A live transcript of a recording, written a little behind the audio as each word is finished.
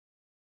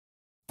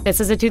This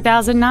is a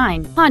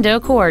 2009 Honda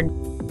Accord.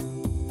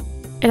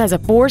 It has a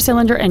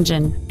 4-cylinder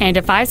engine and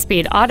a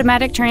 5-speed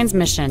automatic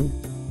transmission.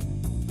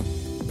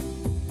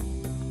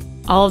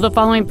 All of the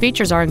following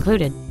features are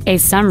included: a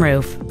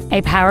sunroof,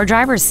 a power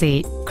driver's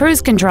seat,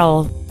 cruise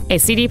control, a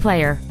CD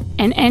player,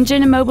 an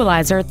engine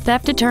immobilizer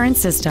theft deterrent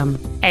system,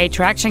 a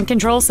traction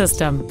control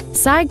system,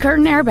 side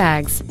curtain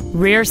airbags,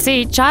 rear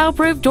seat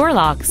child-proof door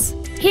locks,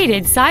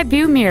 heated side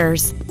view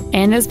mirrors,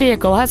 and this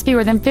vehicle has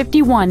fewer than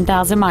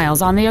 51,000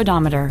 miles on the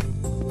odometer.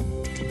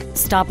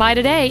 Stop by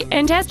today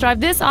and test drive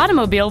this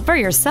automobile for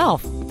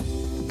yourself.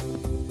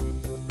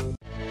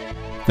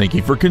 Thank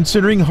you for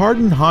considering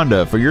Hardin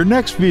Honda for your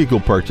next vehicle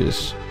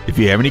purchase. If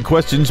you have any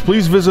questions,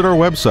 please visit our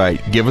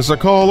website, give us a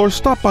call, or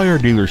stop by our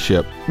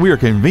dealership. We are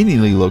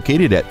conveniently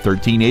located at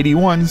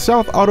 1381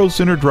 South Auto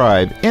Center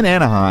Drive in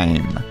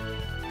Anaheim.